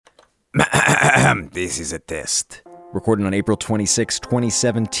This is a test. Recorded on April 26,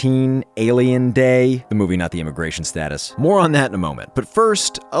 2017, Alien Day. The movie, not the immigration status. More on that in a moment. But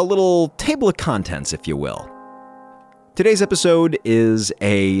first, a little table of contents, if you will. Today's episode is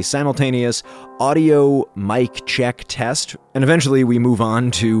a simultaneous audio mic check test, and eventually we move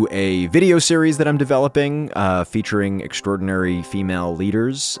on to a video series that I'm developing featuring extraordinary female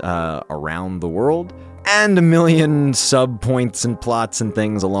leaders around the world, and a million sub-points and plots and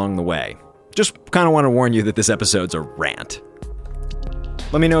things along the way. Just kind of want to warn you that this episode's a rant.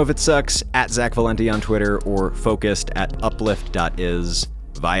 Let me know if it sucks at Zach Valenti on Twitter or focused@uplift.is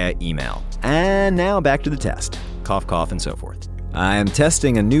via email. And now back to the test. Cough, cough, and so forth. I am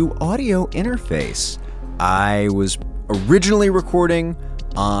testing a new audio interface. I was originally recording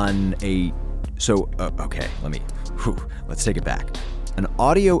on let's take it back. An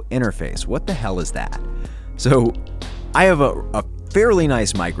audio interface. What the hell is that? So I have a fairly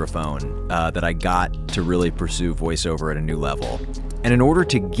nice microphone that I got to really pursue voiceover at a new level. And in order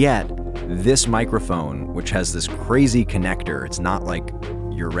to get this microphone, which has this crazy connector, it's not like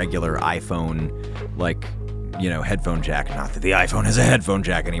your regular iPhone, headphone jack. Not that the iPhone has a headphone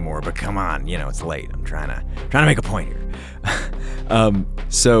jack anymore, but come on, it's late. I'm trying to make a point here.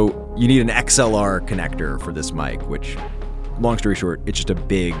 So you need an XLR connector for this mic, which, long story short, it's just a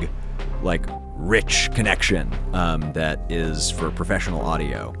big, rich connection that is for professional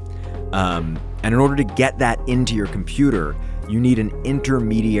audio. And in order to get that into your computer, you need an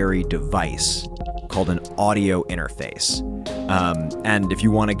intermediary device called an audio interface. And if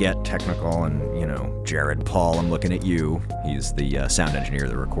you want to get technical and, Jared Paul, I'm looking at you. He's the sound engineer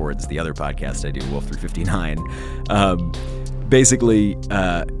that records the other podcast I do, Wolf 359. Basically,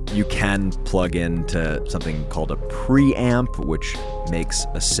 you can plug into something called a preamp, which makes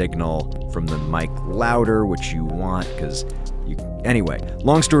a signal from the mic louder, which you want, Anyway,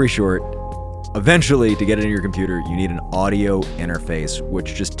 long story short, eventually, to get it in your computer, you need an audio interface,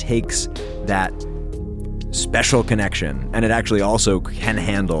 which just takes that special connection, and it actually also can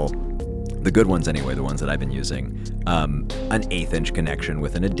handle, the good ones anyway, the ones that I've been using, an 1/8" connection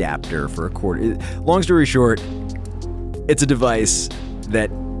with an adapter for a quarter. Long story short, it's a device that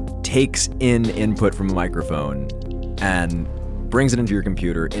takes in input from a microphone and brings it into your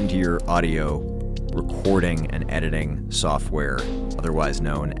computer, into your audio recording and editing software, otherwise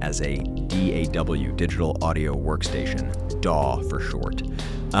known as a DAW, Digital Audio Workstation, DAW for short.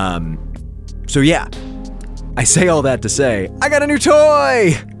 So yeah, I say all that to say, I got a new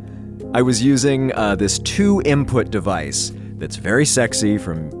toy! I was using this 2-input device that's very sexy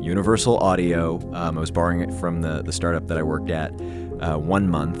from Universal Audio. I was borrowing it from the startup that I worked at 1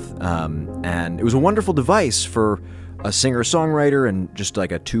 month. And it was a wonderful device for a singer-songwriter and just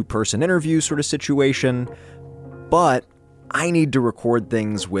like a 2-person interview sort of situation. But I need to record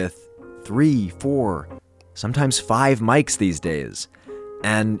things with 3, 4, sometimes 5 mics these days.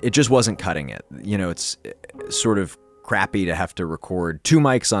 And it just wasn't cutting it. It's sort of crappy to have to record 2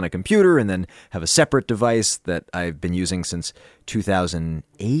 mics on a computer and then have a separate device that I've been using since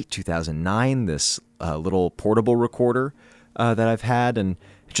 2008, 2009, this little portable recorder that I've had, and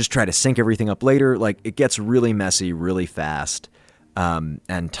just try to sync everything up later. It gets really messy really fast, and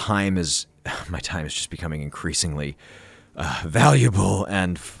my time is just becoming increasingly valuable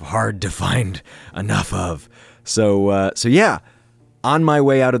and hard to find enough of. So yeah, on my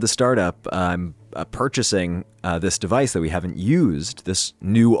way out of the startup, I'm purchasing this device that we haven't used, this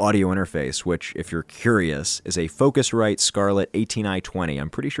new audio interface, which, if you're curious, is a Focusrite Scarlett 18i20. I'm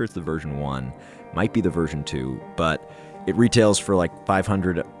pretty sure it's the version 1, might be the version 2, but it retails for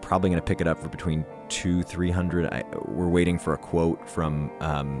 $500. Probably going to pick it up for between $200-$300. We're waiting for a quote from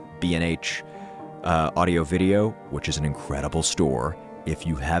B&H Audio Video, which is an incredible store. If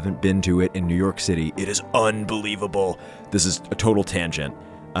you haven't been to it in New York City, it is unbelievable. This is a total tangent.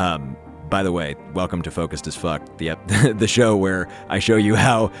 By the way, welcome to Focused as Fuck, the show where I show you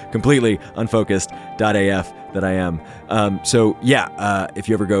how completely unfocused.af that I am. If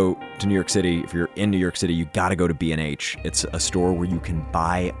you ever go to New York City, if you're in New York City, you gotta go to B&H. It's a store where you can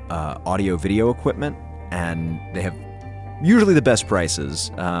buy audio-video equipment, and they have usually the best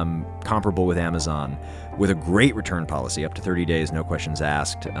prices, comparable with Amazon, with a great return policy, up to 30 days, no questions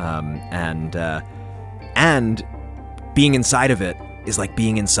asked, and being inside of it is like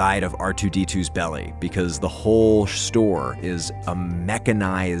being inside of R2-D2's belly, because the whole store is a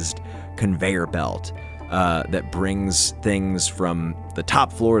mechanized conveyor belt that brings things from the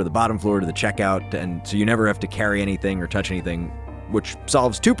top floor to the bottom floor to the checkout, and so you never have to carry anything or touch anything, which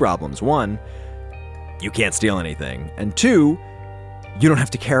solves 2 problems. 1, you can't steal anything, and 2, you don't have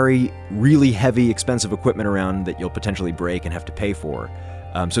to carry really heavy, expensive equipment around that you'll potentially break and have to pay for.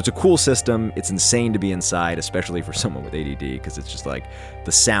 So it's a cool system. It's insane to be inside, especially for someone with ADD, because it's just like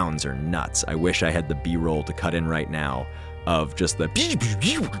the sounds are nuts. I wish I had the B-roll to cut in right now of just the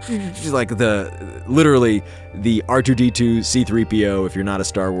like literally the R2-D2 C-3PO. If you're not a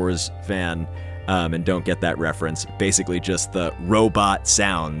Star Wars fan and don't get that reference, basically just the robot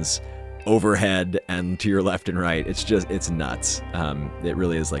sounds overhead and to your left and right. It's nuts. It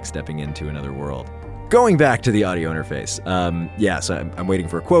really is like stepping into another world. Going back to the audio interface, so I'm waiting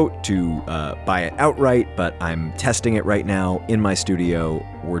for a quote to buy it outright, but I'm testing it right now in my studio.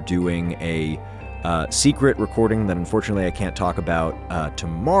 We're doing a secret recording that unfortunately I can't talk about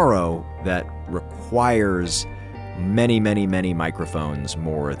tomorrow that requires many, many, many microphones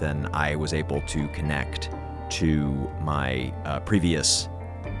more than I was able to connect to my previous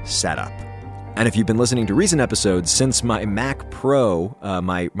setup. And if you've been listening to recent episodes, since my Mac Pro,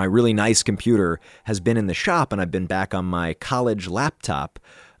 my really nice computer, has been in the shop and I've been back on my college laptop,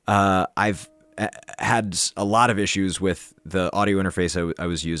 I've had a lot of issues with the audio interface I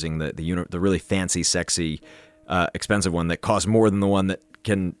was using, the really fancy, sexy, expensive one that costs more than the one that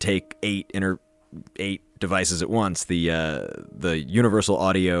can take eight devices at once. The Universal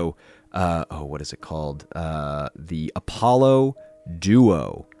Audio, what is it called? The Apollo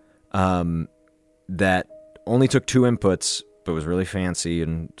Duo. That only took 2 inputs, but was really fancy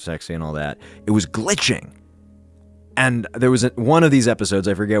and sexy and all that. It was glitching. And there was one of these episodes,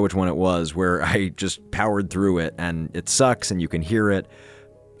 I forget which one it was, where I just powered through it, and it sucks, and you can hear it.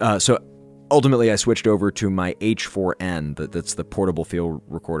 So ultimately, I switched over to my H4n. That's the portable field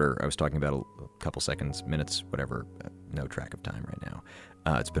recorder I was talking about a couple seconds, minutes, whatever. No track of time right now.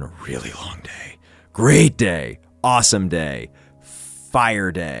 It's been a really long day. Great day. Awesome day.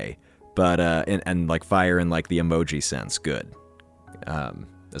 Fire day. But, and like fire in like the emoji sense, good.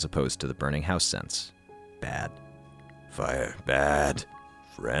 As opposed to the burning house sense, bad. Fire, bad.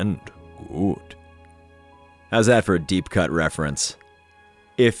 Friend, good. How's that for a deep cut reference?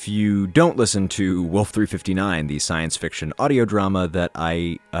 If you don't listen to Wolf 359, the science fiction audio drama that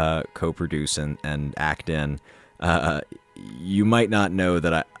I co-produce and act in, you might not know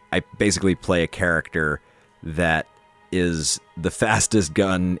that I basically play a character that is the fastest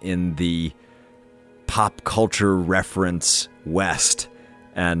gun in the pop culture reference West.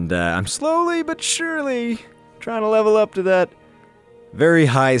 And I'm slowly but surely trying to level up to that very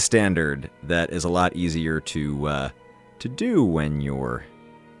high standard that is a lot easier to do when you're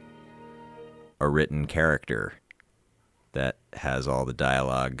a written character that has all the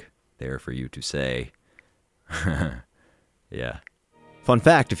dialogue there for you to say. Yeah. Fun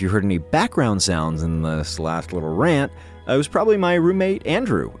fact, if you heard any background sounds in this last little rant, it was probably my roommate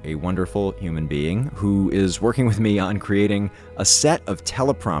Andrew, a wonderful human being who is working with me on creating a set of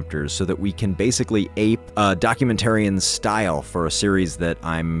teleprompters so that we can basically ape a documentarian style for a series that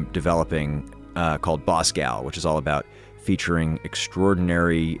I'm developing called Boss Gal, which is all about featuring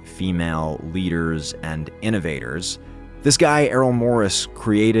extraordinary female leaders and innovators. This guy, Errol Morris,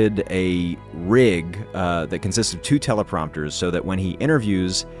 created a rig that consists of 2 teleprompters so that when he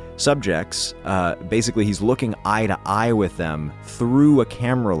interviews subjects, basically he's looking eye to eye with them through a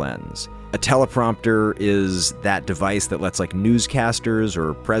camera lens. A teleprompter is that device that lets like newscasters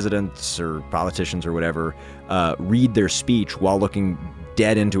or presidents or politicians or whatever read their speech while looking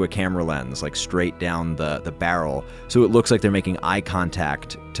dead into a camera lens, like straight down the barrel. So it looks like they're making eye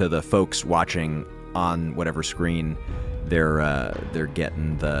contact to the folks watching on whatever screen they're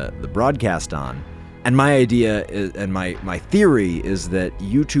getting the broadcast on. And my idea is, and my theory is that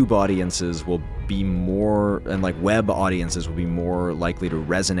YouTube audiences will be more, and like web audiences will be more likely to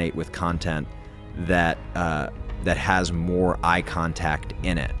resonate with content that has more eye contact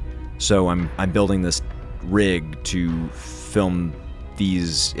in it. So I'm building this rig to film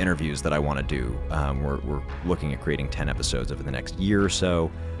these interviews that I want to do. We're looking at creating 10 episodes over the next year or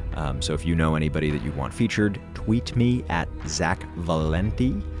so. So if you know anybody that you want featured, tweet me at Zach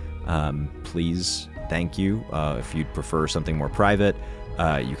Valenti. Please, thank you. If you'd prefer something more private,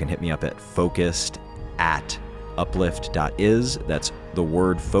 you can hit me up at focused@uplift.is. That's the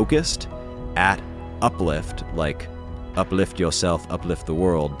word focused at uplift, like uplift yourself, uplift the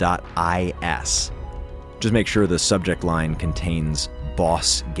world, .is. Just make sure the subject line contains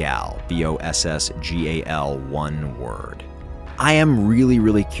Boss Gal, BOSSGAL, one word. I am really,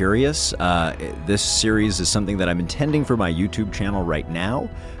 really curious. This series is something that I'm intending for my YouTube channel right now,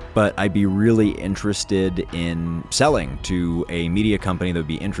 but I'd be really interested in selling to a media company that would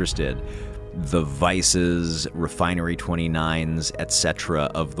be interested. The Vices, Refinery 29s, etc.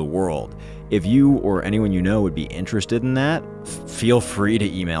 of the world. If you or anyone you know would be interested in that, feel free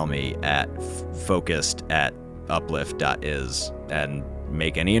to email me at focused@uplift.is, and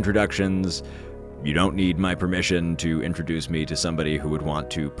make any introductions. You don't need my permission to introduce me to somebody who would want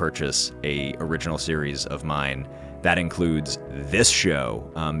to purchase a original series of mine. That includes this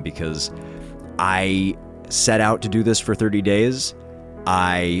show, because I set out to do this for 30 days.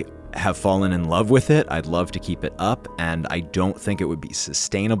 I have fallen in love with it. I'd love to keep it up, and I don't think it would be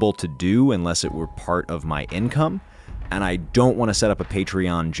sustainable to do unless it were part of my income. And I don't want to set up a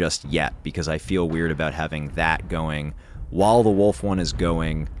Patreon just yet because I feel weird about having that going while the Wolf one is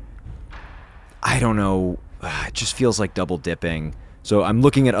going. I don't know. It just feels like double dipping. So I'm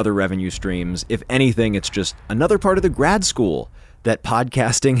looking at other revenue streams. If anything, it's just another part of the grad school that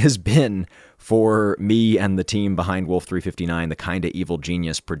podcasting has been for me and the team behind Wolf 359, the Kinda Evil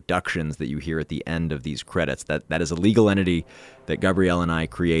Genius Productions that you hear at the end of these credits. That is a legal entity that Gabrielle and I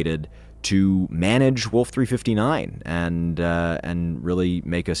created to manage Wolf 359 and really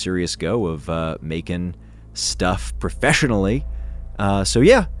make a serious go of making stuff professionally.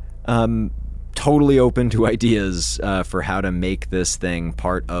 Totally open to ideas for how to make this thing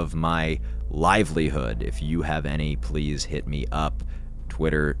part of my livelihood. If you have any, please hit me up.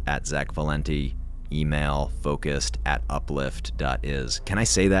 Twitter at Zach Valenti, email focused@uplift.is. Can I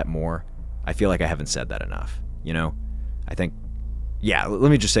say that more? I feel like I haven't said that enough. You know, I think, yeah, let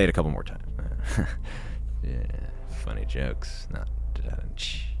me just say it a couple more times. Yeah, funny jokes.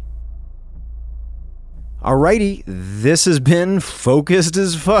 Alrighty, this has been Focused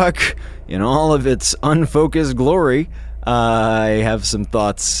as Fuck in all of its unfocused glory. I have some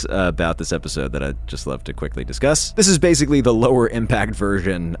thoughts about this episode that I'd just love to quickly discuss. This is basically the lower impact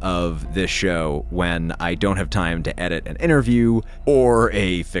version of this show when I don't have time to edit an interview or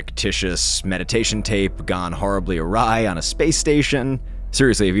a fictitious meditation tape gone horribly awry on a space station.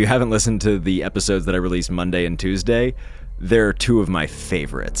 Seriously, if you haven't listened to the episodes that I released Monday and Tuesday, they're two of my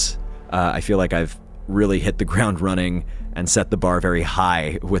favorites. I feel like I've really hit the ground running and set the bar very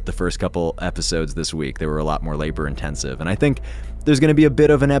high with the first couple episodes this week. They were a lot more labor intensive, and I think there's going to be a bit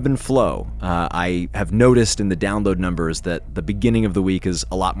of an ebb and flow. I have noticed in the download numbers that the beginning of the week is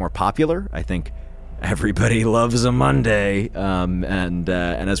a lot more popular. I think everybody loves a Monday, and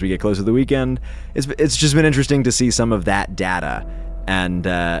as we get closer to the weekend, it's just been interesting to see some of that data, and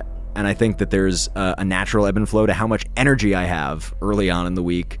I think that there's a natural ebb and flow to how much energy I have early on in the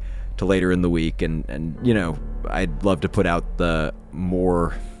week to later in the week, and you know, I'd love to put out the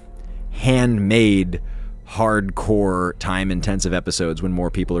more handmade, hardcore, time-intensive episodes when more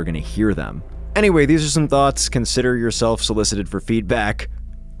people are going to hear them. Anyway, these are some thoughts. Consider yourself solicited for feedback.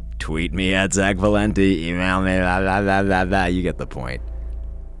 Tweet me at Zach Valenti, email me, blah, blah, blah, blah, blah. You get the point.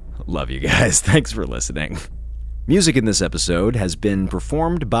 Love you guys. Thanks for listening. Music in this episode has been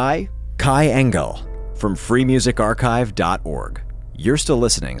performed by Kai Engel from freemusicarchive.org. You're still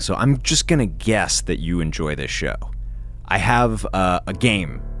listening, so I'm just going to guess that you enjoy this show. I have a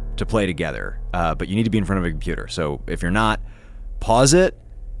game to play together, but you need to be in front of a computer. So if you're not, pause it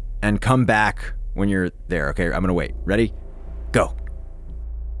and come back when you're there. Okay, I'm going to wait. Ready? Go.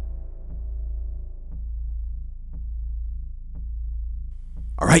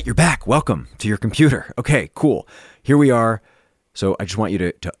 All right, you're back. Welcome to your computer. Okay, cool. Here we are. So I just want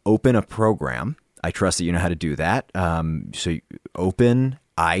you to open a program. I trust that you know how to do that. So you open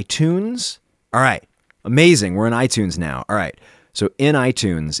iTunes. All right. Amazing. We're in iTunes now. All right. So in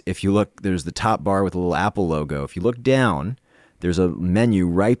iTunes, if you look, there's the top bar with a little Apple logo. If you look down, there's a menu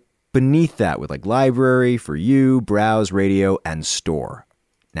right beneath that with like library, for you, browse, radio, and store.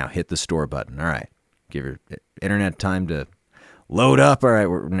 Now hit the store button. All right. Give your internet time to load up. All right.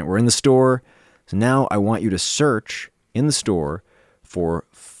 We're in the store. So now I want you to search in the store for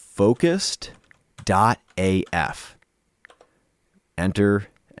focused.af. Enter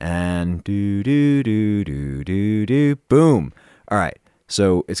and do. Boom. All right.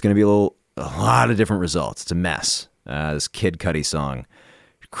 So it's going to be a lot of different results. It's a mess. This Kid Cudi song,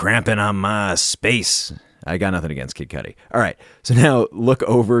 cramping on my space. I got nothing against Kid Cudi. All right. So now look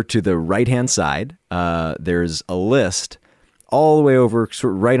over to the right-hand side. There's a list all the way over,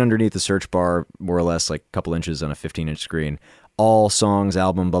 sort of right underneath the search bar, more or less like a couple inches on a 15-inch screen. All songs,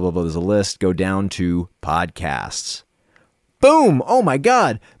 album, blah, blah, blah. There's a list. Go down to podcasts. Boom! Oh my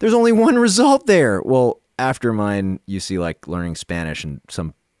God! There's only one result there. Well, after mine, you see like learning Spanish, and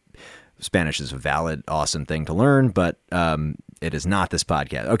some Spanish is a valid, awesome thing to learn, but it is not this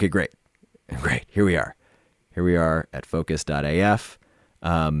podcast. Okay, great. Here we are. Here we are at focus.af.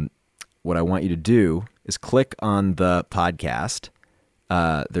 What I want you to do is click on the podcast.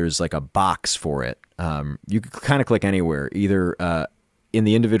 There's like a box for it. You could kind of click anywhere. Either in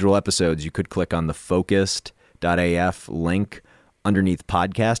the individual episodes, you could click on the focused.af link underneath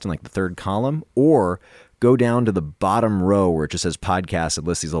podcast in like the third column, or go down to the bottom row where it just says podcast and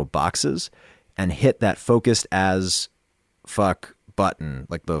lists these little boxes and hit that focused as fuck button,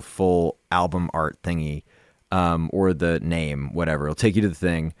 like the full album art thingy, or the name, whatever. It'll take you to the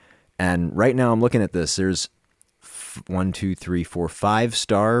thing. And right now I'm looking at this. There's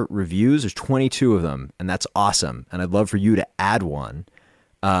 5-star reviews. There's 22 of them, and that's awesome. And I'd love for you to add one.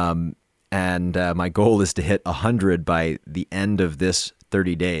 And my goal is to hit 100 by the end of this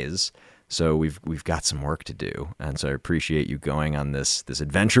 30 days. So we've got some work to do. And so I appreciate you going on this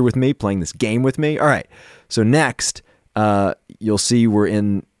adventure with me, playing this game with me. All right. So next, you'll see we're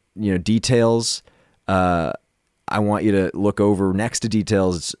in, details. I want you to look over next to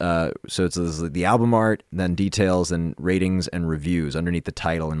details. So it's the album art, then details, and ratings and reviews underneath the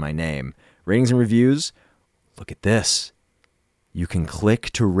title and my name. Ratings and reviews. Look at this. You can click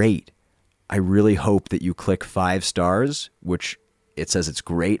to rate. I really hope that you click 5 stars, which it says it's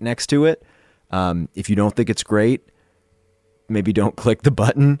great next to it. If you don't think it's great, maybe don't click the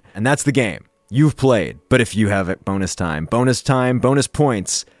button. And that's the game. You've played. But if you have it, bonus time, bonus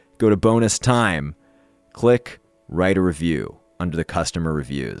points, go to bonus time, click write a review under the customer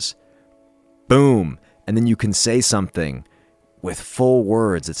reviews. Boom. And then you can say something with full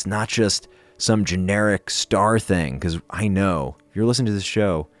words. It's not just some generic star thing. Because I know if you're listening to this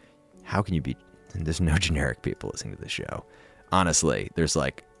show, how can you be? There's no generic people listening to this show. Honestly, there's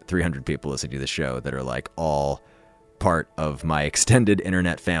like 300 people listening to this show that are like all part of my extended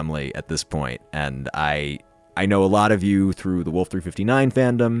internet family at this point. And I know a lot of you through the Wolf 359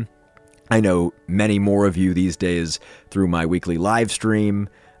 fandom. I know many more of you these days through my weekly live stream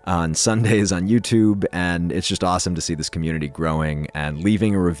on Sundays on YouTube, and it's just awesome to see this community growing, and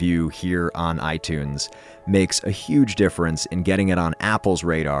leaving a review here on iTunes makes a huge difference in getting it on Apple's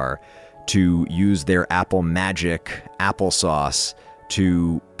radar to use their Apple Magic applesauce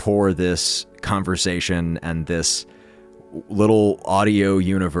to pour this conversation and this little audio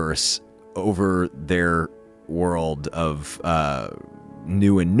universe over their world of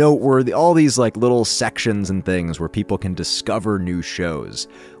new and noteworthy, all these like little sections and things where people can discover new shows.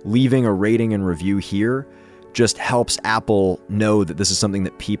 Leaving a rating and review here just helps Apple know that this is something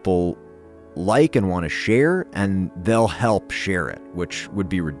that people like and want to share, and they'll help share it, which would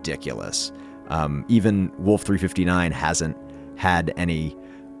be ridiculous. Even Wolf 359 hasn't had any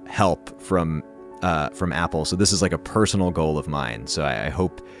help from Apple, so this is like a personal goal of mine. So I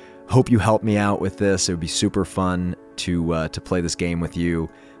hope you help me out with this. It would be super fun to play this game with you.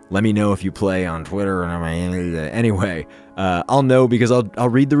 Let me know if you play on Twitter. Anyway, I'll know because I'll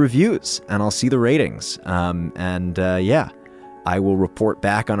read the reviews and I'll see the ratings. Yeah, I will report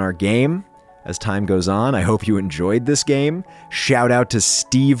back on our game as time goes on. I hope you enjoyed this game. Shout out to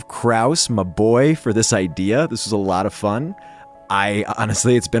Steve Krause, my boy, for this idea. This was a lot of fun.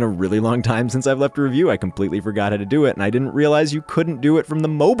 Honestly, it's been a really long time since I've left a review. I completely forgot how to do it, and I didn't realize you couldn't do it from the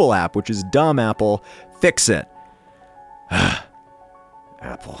mobile app, which is dumb, Apple. Fix it.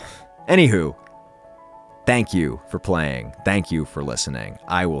 Apple. Anywho, thank you for playing. Thank you for listening.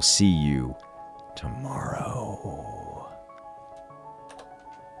 I will see you tomorrow.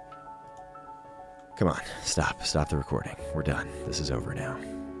 Come on, stop the recording. We're done. This is over now.